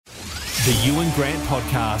The Ewan Grant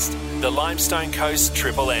Podcast, the Limestone Coast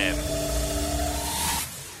Triple M.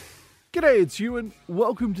 G'day, it's Ewan.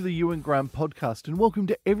 Welcome to the Ewan Grant Podcast, and welcome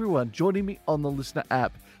to everyone joining me on the Listener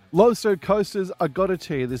app. Limestone Coasters, I got to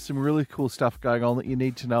tell you, there's some really cool stuff going on that you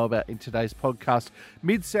need to know about in today's podcast.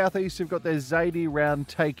 Mid-Southeast have got their Zadie round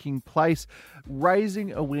taking place,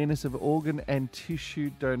 raising awareness of organ and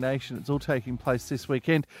tissue donation. It's all taking place this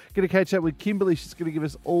weekend. Going to catch up with Kimberly. She's going to give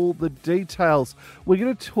us all the details. We're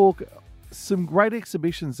going to talk some great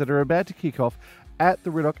exhibitions that are about to kick off at the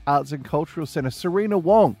Riddoch Arts and Cultural Centre. Serena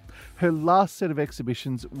Wong, her last set of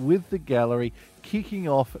exhibitions with the gallery kicking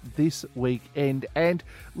off this weekend. And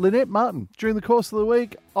Lynette Martin, during the course of the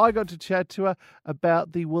week, I got to chat to her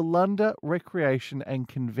about the Wulanda Recreation and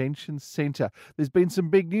Convention Centre. There's been some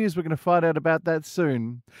big news. We're going to find out about that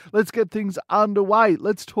soon. Let's get things underway.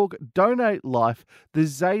 Let's talk Donate Life, the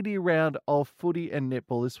Zadie round of footy and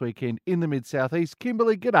netball this weekend in the Mid-Southeast.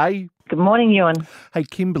 Kimberly, g'day. Good morning, Ewan. Hey,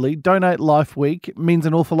 Kimberly, Donate Life Week means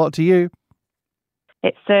an awful lot to you.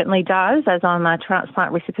 It certainly does, as I'm a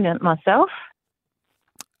transplant recipient myself.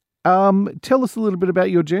 Tell us a little bit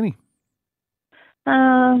about your journey.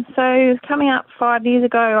 So coming up 5 years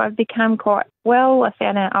ago, I've become quite well. I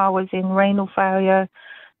found out I was in renal failure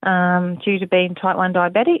due to being type 1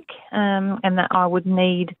 diabetic, and that I would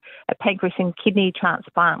need a pancreas and kidney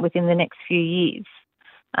transplant within the next few years.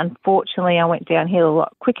 Unfortunately, I went downhill a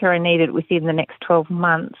lot quicker and needed it within the next 12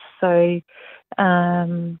 months. So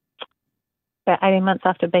about 18 months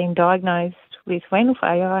after being diagnosed with renal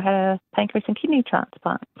failure, I had a pancreas and kidney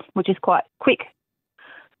transplant, which is quite quick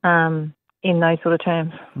in those sort of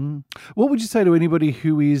terms. What would you say to anybody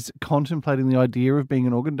who is contemplating the idea of being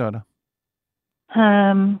an organ donor?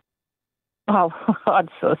 Well, I'd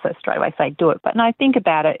sort of straight away say do it. But no, think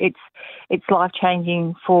about it. It's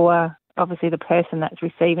life-changing for obviously the person that's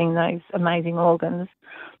receiving those amazing organs,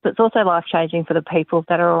 but it's also life-changing for the people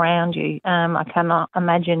that are around you. I cannot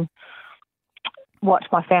imagine what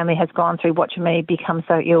my family has gone through, watching me become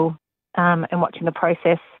so ill, and watching the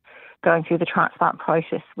process, going through the transplant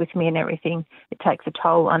process with me and everything. It takes a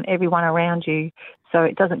toll on everyone around you. So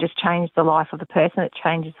it doesn't just change the life of the person, it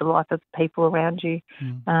changes the life of the people around you.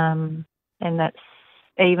 And that's,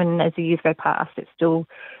 even as the years go past, it's still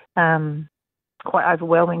quite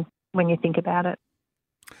overwhelming when you think about it.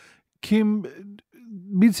 Kim,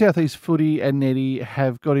 Mid-Southeast Footy and Netty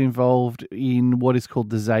have got involved in what is called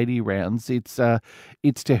the Zadie rounds. It's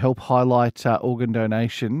to help highlight organ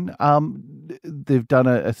donation. They've done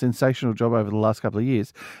a sensational job over the last couple of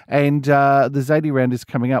years. And the Zadie round is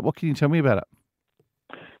coming up. What can you tell me about it?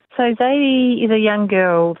 So Zadie is a young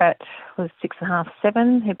girl that was 6.5,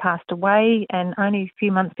 7, who passed away, and only a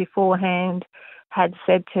few months beforehand had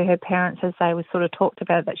said to her parents, as they were sort of talked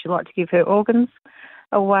about, that she'd like to give her organs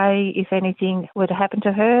away if anything were to happen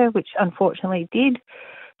to her, which unfortunately did.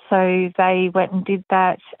 So they went and did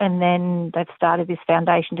that, and then they've started this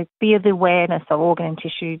foundation to build the awareness of organ and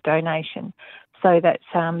tissue donation so that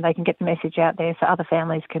they can get the message out there so other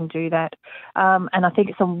families can do that. And I think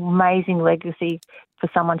it's an amazing legacy for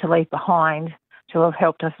someone to leave behind, to have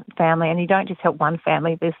helped a family. And you don't just help one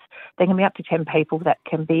family. There can be up to 10 people that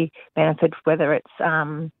can be benefited, whether it's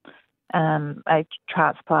a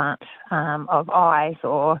transplant of eyes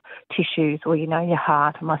or tissues, or, your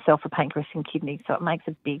heart, and myself, a pancreas and kidney. So it makes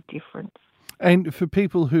a big difference. And for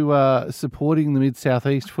people who are supporting the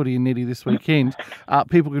Mid-Southeast Footy and Netty this weekend,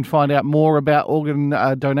 people can find out more about organ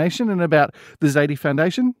donation and about the Zadie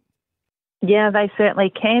Foundation? Yeah, they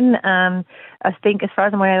certainly can. I think, as far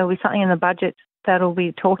as I'm aware, there'll be something in the budget that'll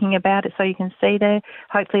be talking about it, so you can see there.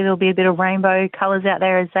 Hopefully there'll be a bit of rainbow colours out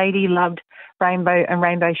there, as Zadie loved rainbow and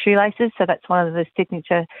rainbow shoelaces, so that's one of the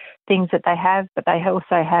signature things that they have. But they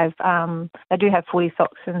also have, they do have footy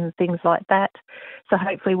socks and things like that. So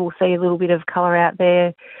hopefully we'll see a little bit of colour out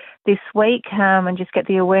there this week, and just get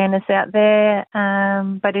the awareness out there.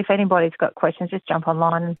 But if anybody's got questions, just jump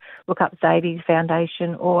online and look up Zadie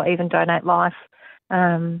Foundation or even Donate Life,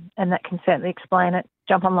 and that can certainly explain it.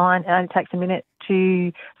 Jump online. It only takes a minute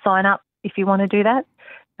to sign up if you want to do that,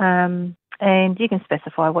 and you can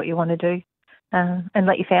specify what you want to do. And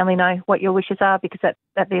let your family know what your wishes are, because at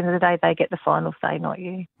the end of the day, they get the final say, not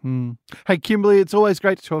you. Hey, Kimberly, it's always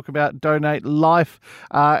great to talk about Donate Life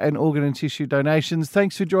and organ and tissue donations.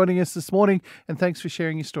 Thanks for joining us this morning, and thanks for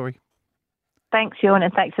sharing your story. Thanks, Ewan,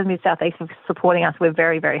 and thanks to the Mid-Southeast for supporting us. We're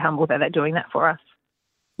very, very humbled that they're doing that for us.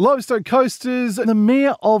 Limestone Coasters, the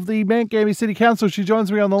Mayor of the Mount Gambier City Council. She joins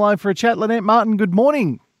me on the line for a chat. Lynette Martin, good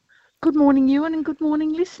morning. Good morning, Ewan, and good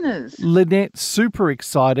morning, listeners. Lynette, super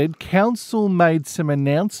excited. Council made some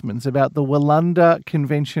announcements about the Wulanda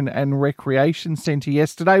Convention and Recreation Centre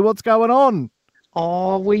yesterday. What's going on?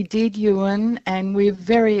 Oh, we did, Ewan, and we're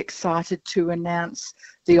very excited to announce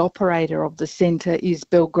the operator of the centre is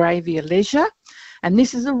Belgravia Leisure, and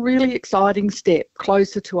this is a really exciting step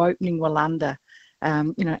closer to opening Wollunda,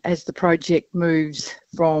 as the project moves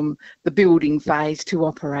from the building phase to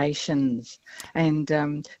operations.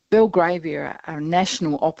 And Belgravia are a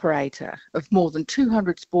national operator of more than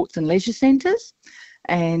 200 sports and leisure centres,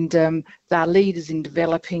 and they're leaders in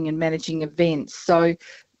developing and managing events. So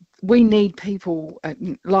we need people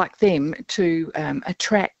like them to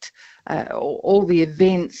attract all the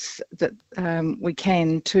events that we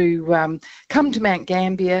can to come to Mount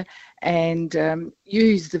Gambier and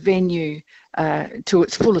use the venue to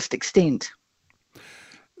its fullest extent.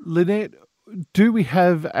 Lynette, do we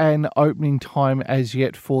have an opening time as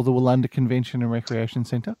yet for the Wollunda Convention and Recreation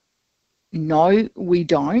Centre? No, we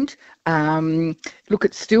don't. Look,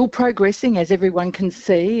 it's still progressing, as everyone can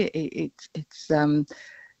see. It's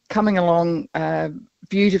coming along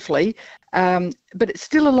beautifully, but it's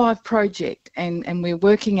still a live project, and we're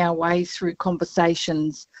working our way through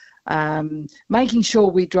conversations, making sure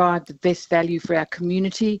we drive the best value for our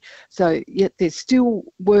community. So yet there's still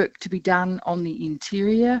work to be done on the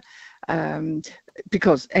interior,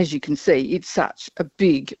 because as you can see, it's such a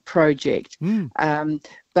big project.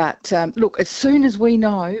 But look, as soon as we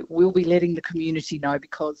know, we'll be letting the community know,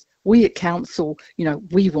 because we at council,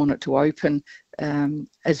 we want it to open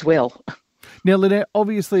as well. Now, Lynette,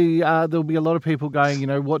 obviously there'll be a lot of people going,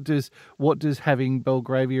 what does having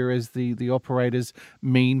Belgravia as the operators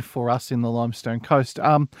mean for us in the Limestone Coast?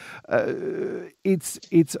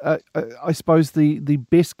 It's I suppose the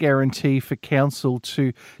best guarantee for council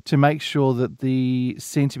to make sure that the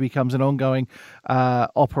centre becomes an ongoing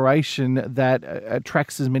operation that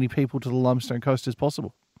attracts as many people to the Limestone Coast as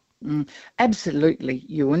possible. Absolutely,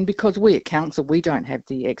 Ewan, because we at council, we don't have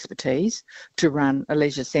the expertise to run a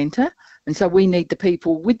leisure centre, and so we need the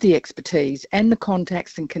people with the expertise and the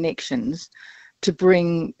contacts and connections to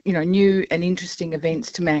bring new and interesting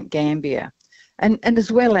events to Mount Gambier, and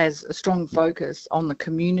as well as a strong focus on the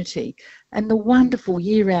community and the wonderful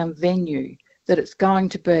year-round venue that it's going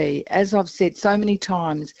to be. As I've said so many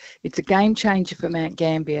times, it's a game changer for Mount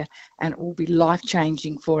Gambier, and it will be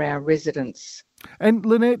life-changing for our residents. And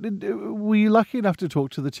Lynette, were you lucky enough to talk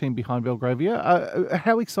to the team behind Belgravia?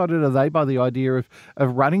 How excited are they by the idea of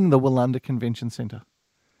running the Wollunda Convention Centre?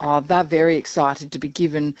 Oh, they're very excited to be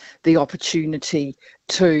given the opportunity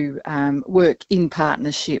to work in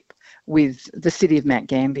partnership with the City of Mount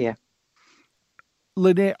Gambier.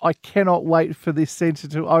 Lynette, I cannot wait for this centre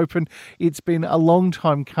to open. It's been a long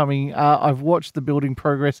time coming. I've watched the building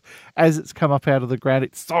progress as it's come up out of the ground.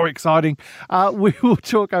 It's so exciting. We will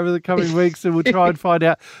talk over the coming weeks, and we'll try and find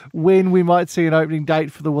out when we might see an opening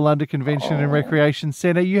date for the Wollunda Convention and Recreation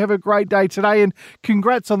Centre. You have a great day today, and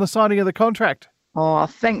congrats on the signing of the contract. Oh,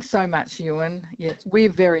 thanks so much, Ewan. Yes,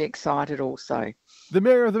 we're very excited also. The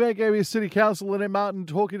Mayor of the Mount Gambier City Council, Lynette Martin,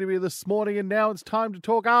 talking to me this morning, and now it's time to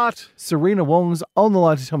talk art. Serena Wong's on the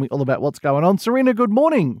line to tell me all about what's going on. Serena, good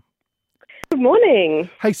morning. Good morning.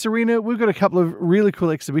 Hey, Serena, we've got a couple of really cool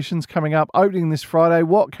exhibitions coming up, opening this Friday.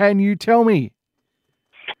 What can you tell me?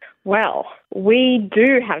 Well, we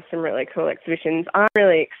do have some really cool exhibitions. I'm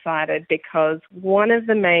really excited because one of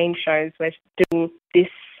the main shows we're doing this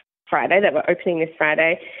Friday, that we're opening this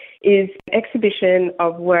Friday, is an exhibition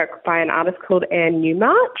of work by an artist called Anne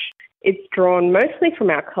Newmarch. It's drawn mostly from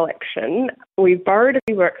our collection. We've borrowed a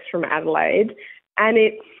few works from Adelaide, and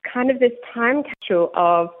it's kind of this time capsule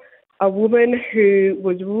of a woman who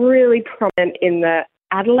was really prominent in the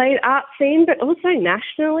Adelaide art scene, but also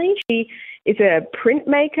nationally. She is a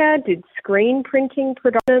printmaker, did screen printing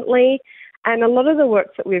predominantly, and a lot of the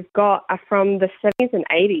works that we've got are from the 70s and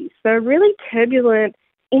 80s. So a really turbulent,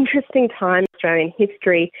 interesting time in Australian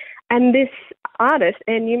history. And this artist,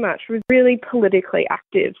 Anne Newmarch, was really politically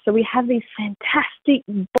active. So we have these fantastic,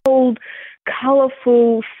 bold,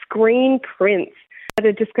 colourful screen prints that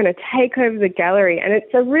are just going to take over the gallery. And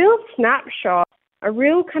it's a real snapshot, a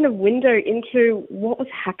real kind of window into what was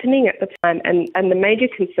happening at the time and the major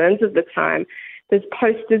concerns of the time. There's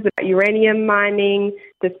posters about uranium mining.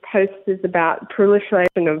 There's posters about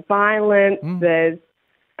proliferation of violence. There's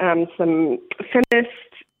some feminist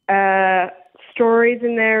stories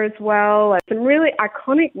in there as well, and some really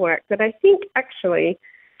iconic work that I think actually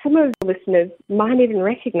some of the listeners might even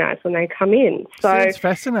recognise when they come in. So it's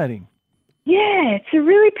fascinating. Yeah, it's a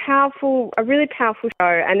really powerful show,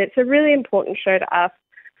 and it's a really important show to us.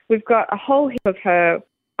 We've got a whole heap of her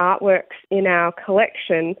artworks in our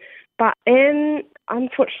collection, but Anne,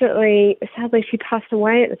 unfortunately, sadly, she passed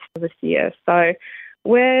away at the start of this year. So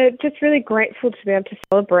we're just really grateful to be able to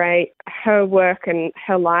celebrate her work and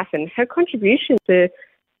her life and her contribution to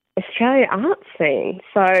Australia art scene.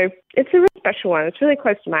 So it's a really special one. It's really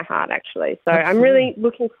close to my heart, actually. So Absolutely. I'm really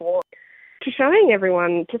looking forward to showing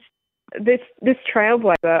everyone just this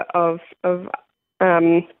trailblazer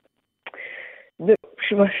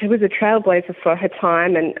she was a trailblazer for her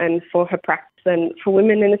time and for her practice and for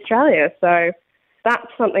women in Australia. So that's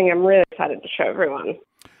something I'm really excited to show everyone.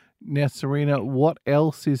 Now, Serena, what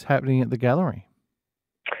else is happening at the gallery?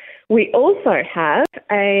 We also have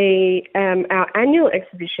our annual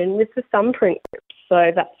exhibition with the Thumbprint Group.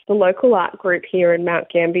 So that's the local art group here in Mount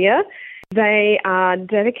Gambier. They are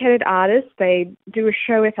dedicated artists. They do a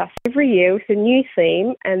show with us every year with a new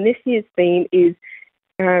theme, and this year's theme is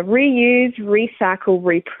reuse, recycle,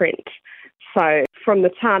 reprint. So from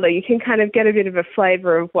the title, you can kind of get a bit of a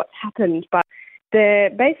flavour of what's happened, but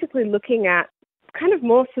they're basically looking at kind of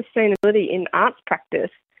more sustainability in arts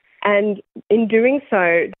practice. And in doing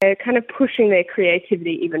so, they're kind of pushing their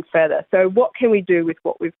creativity even further. So what can we do with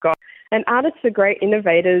what we've got? And artists are great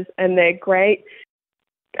innovators, and they're great.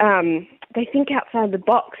 They think outside the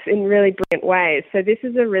box in really brilliant ways. So this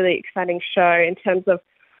is a really exciting show in terms of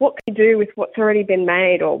what can you do with what's already been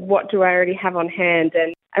made, or what do I already have on hand,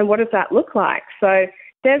 and what does that look like? So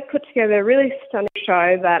they've put together a really stunning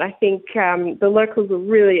show that I think the locals will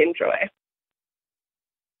really enjoy.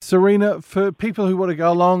 Serena, for people who want to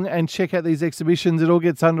go along and check out these exhibitions, it all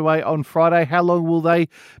gets underway on Friday. How long will they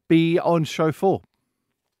be on show for?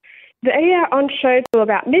 They are on show till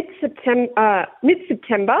about mid-September.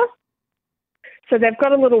 So they've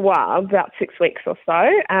got a little while, about 6 weeks or so.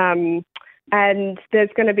 And there's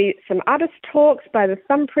going to be some artist talks by the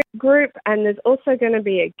Thumbprint Group, and there's also going to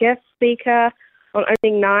be a guest speaker on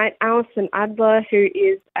opening night, Alison Adler, who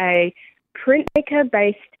is a printmaker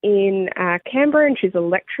based in Canberra, and she's a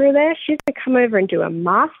lecturer there. She's going to come over and do a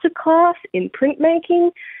masterclass in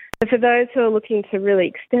printmaking. So for those who are looking to really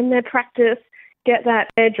extend their practice, get that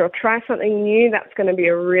edge or try something new, that's going to be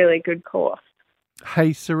a really good course.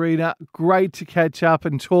 Hey, Serena, great to catch up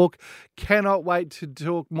and talk. Cannot wait to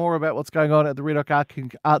talk more about what's going on at the Red Oak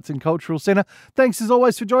Arts and Cultural Centre. Thanks as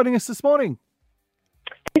always for joining us this morning.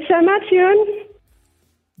 Thanks so much, Ewan.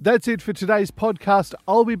 That's it for today's podcast.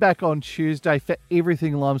 I'll be back on Tuesday for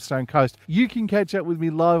everything Limestone Coast. You can catch up with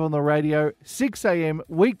me live on the radio, 6 a.m.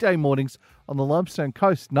 weekday mornings on the Limestone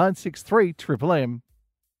Coast 963 Triple M.